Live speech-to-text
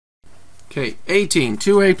Okay, 18.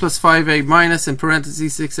 2a plus 5a minus, in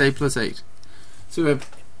parentheses, 6a plus 8. So we have,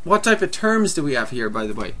 what type of terms do we have here, by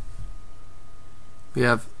the way? We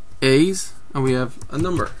have a's and we have a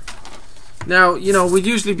number. Now, you know, we'd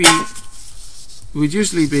usually be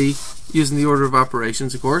using the order of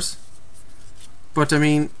operations, of course. But I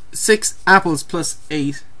mean, 6 apples plus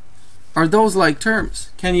 8, are those like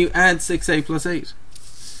terms? Can you add 6a plus 8?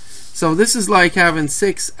 So this is like having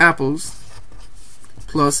 6 apples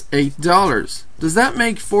plus $8. Does that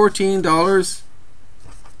make $14?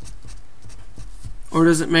 Or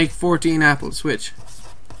does it make 14 apples? Which?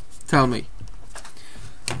 Tell me.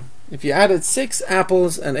 If you added 6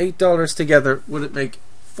 apples and $8 together, would it make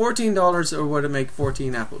 $14 or would it make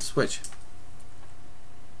 14 apples? Which?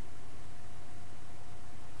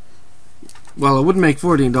 Well, it wouldn't make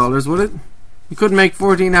 $14, would it? You couldn't make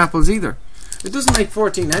 14 apples either. It doesn't make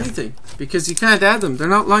 14 anything because you can't add them. They're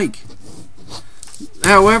not like.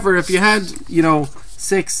 However, if you had, you know,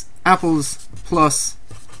 6 apples plus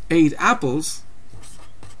 8 apples,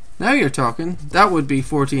 now you're talking. That would be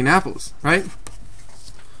 14 apples, right?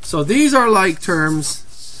 So these are like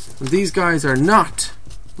terms, and these guys are not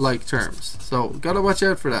like terms. So gotta watch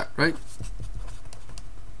out for that, right?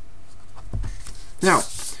 Now,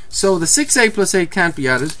 so the 6a plus 8 can't be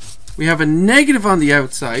added. We have a negative on the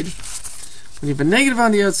outside. When you have a negative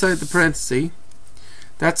on the outside of the parenthesis,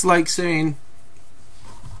 that's like saying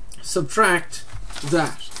subtract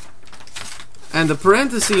that. And the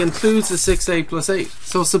parenthesis includes the 6a plus 8.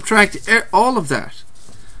 So subtract all of that.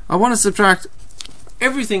 I want to subtract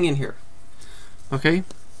everything in here. Okay?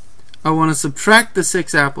 I want to subtract the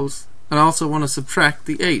 6 apples and I also want to subtract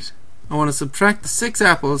the 8. I want to subtract the 6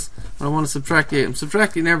 apples and I want to subtract the 8. I'm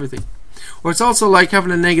subtracting everything. Or it's also like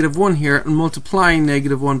having a negative 1 here and multiplying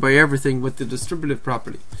negative 1 by everything with the distributive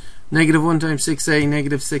property. Negative 1 times 6a,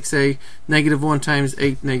 negative 6a, negative 1 times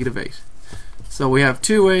 8, negative 8. So we have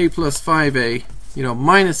 2a plus 5a, you know,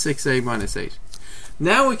 minus 6a minus 8.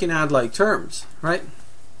 Now we can add like terms, right?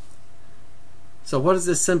 So what does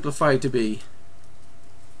this simplify to be?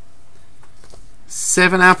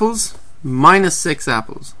 7 apples minus 6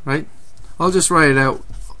 apples, right? I'll just write it out.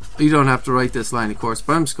 You don't have to write this line, of course,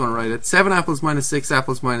 but I'm just going to write it. 7 apples minus 6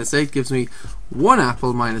 apples minus 8 gives me 1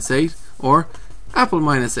 apple minus 8, or apple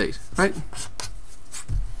minus 8, right?